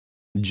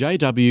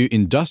JW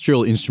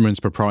Industrial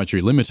Instruments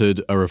Proprietary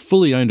Limited are a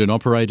fully owned and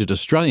operated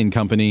Australian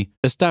company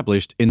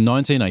established in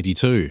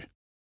 1982.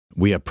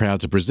 We are proud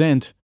to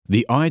present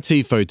the IT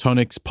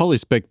Photonics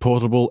Polispec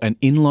Portable and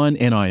Inline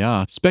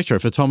NIR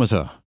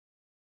Spectrophotometer.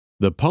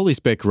 The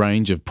Polispec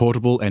range of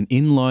portable and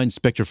inline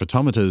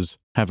spectrophotometers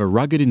have a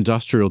rugged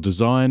industrial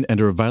design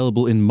and are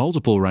available in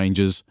multiple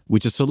ranges,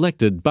 which are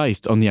selected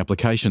based on the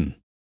application.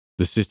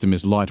 The system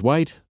is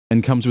lightweight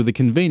and comes with a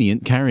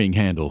convenient carrying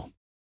handle.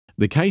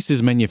 The case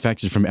is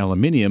manufactured from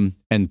aluminium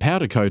and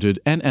powder-coated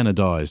and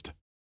anodized.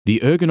 The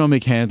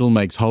ergonomic handle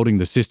makes holding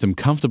the system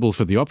comfortable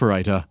for the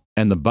operator,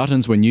 and the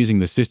buttons when using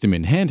the system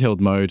in handheld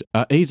mode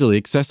are easily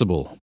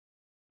accessible.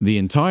 The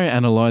entire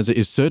analyzer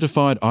is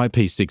certified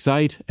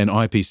IP68 and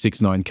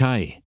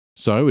IP69K,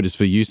 so it is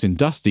for use in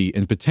dusty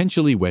and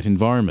potentially wet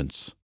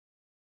environments.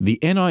 The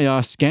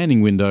NIR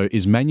scanning window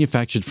is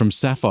manufactured from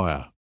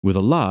sapphire, with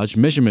a large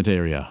measurement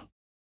area.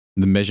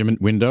 The measurement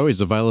window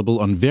is available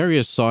on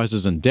various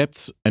sizes and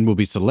depths and will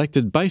be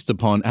selected based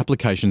upon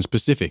application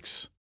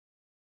specifics.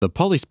 The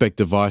Polispec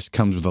device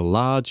comes with a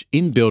large,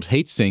 inbuilt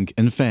heatsink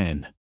and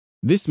fan.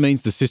 This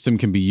means the system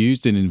can be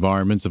used in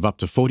environments of up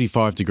to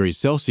 45 degrees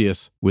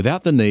Celsius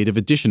without the need of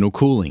additional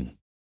cooling.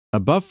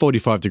 Above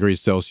 45 degrees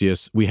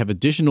Celsius, we have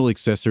additional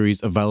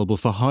accessories available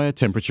for higher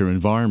temperature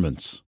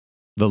environments.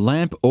 The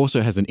lamp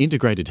also has an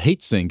integrated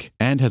heatsink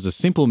and has a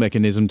simple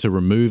mechanism to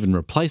remove and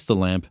replace the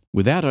lamp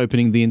without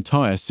opening the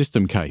entire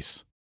system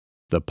case.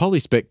 The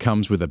Polispec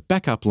comes with a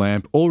backup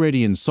lamp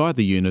already inside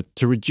the unit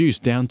to reduce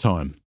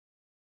downtime.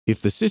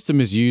 If the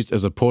system is used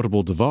as a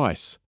portable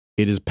device,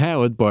 it is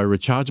powered by a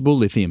rechargeable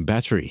lithium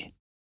battery.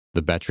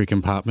 The battery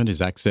compartment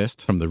is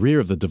accessed from the rear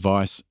of the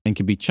device and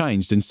can be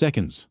changed in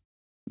seconds.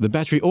 The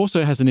battery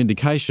also has an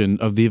indication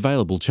of the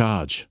available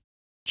charge.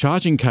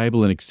 Charging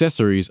cable and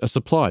accessories are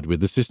supplied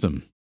with the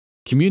system.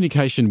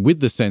 Communication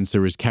with the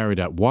sensor is carried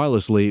out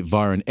wirelessly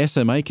via an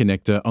SMA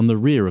connector on the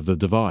rear of the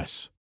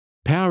device.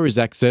 Power is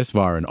accessed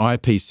via an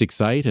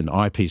IP68 and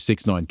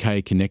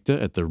IP69K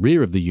connector at the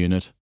rear of the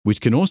unit,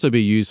 which can also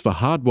be used for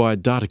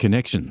hardwired data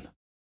connection.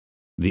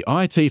 The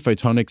IT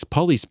Photonics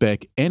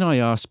Polispec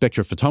NIR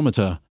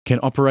Spectrophotometer can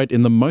operate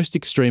in the most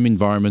extreme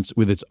environments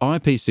with its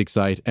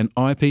IP68 and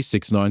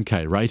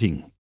IP69K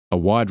rating. A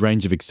wide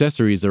range of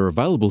accessories are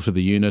available for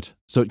the unit,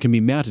 so it can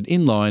be mounted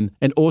inline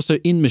and also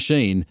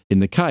in-machine in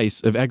the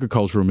case of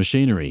agricultural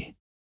machinery.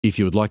 If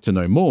you would like to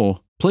know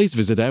more, please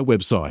visit our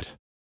website.